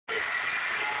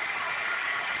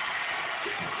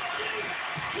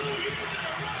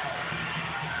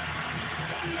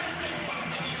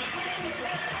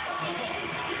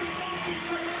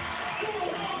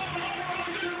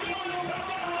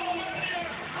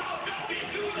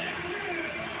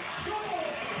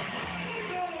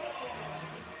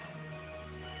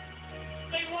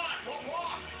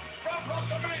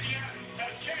Wrestlemania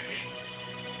as champion.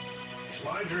 It's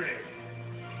my dream.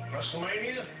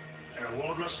 Wrestlemania and a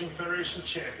World Wrestling Federation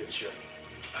Championship.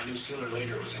 I knew sooner or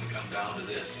later it was going to come down to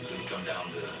this. It was going to come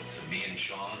down to me and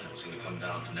Shawn. It was going to come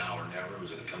down to now or never. It was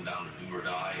going to come down to do or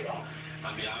die.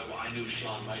 I mean, I knew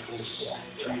Shawn Micheals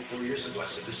 3 or 4 years ago. I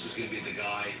said, this is going to be the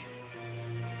guy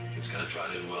that's going to try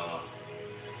to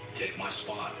take my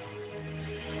spot.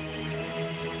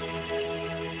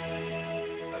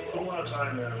 I put a lot of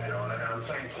time in, you know, and I'm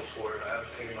thankful for it. I have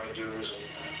to pay my dues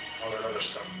and all that other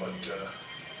stuff, but,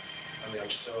 I mean,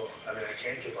 I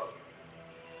can't give up.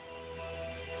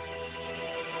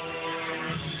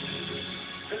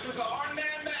 This is a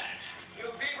hard-man match.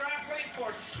 You'll be wrestling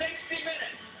for 60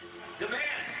 minutes. The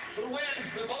man who wins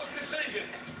the most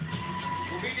decisions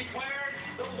will be declared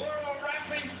the World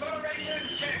Wrestling Federation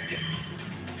champion.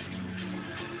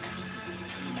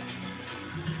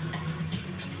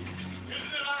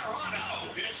 Isn't it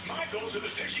ironic? It's Micheals who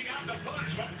is dishing out the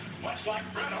punishment, much like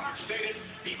Bret Hart stated.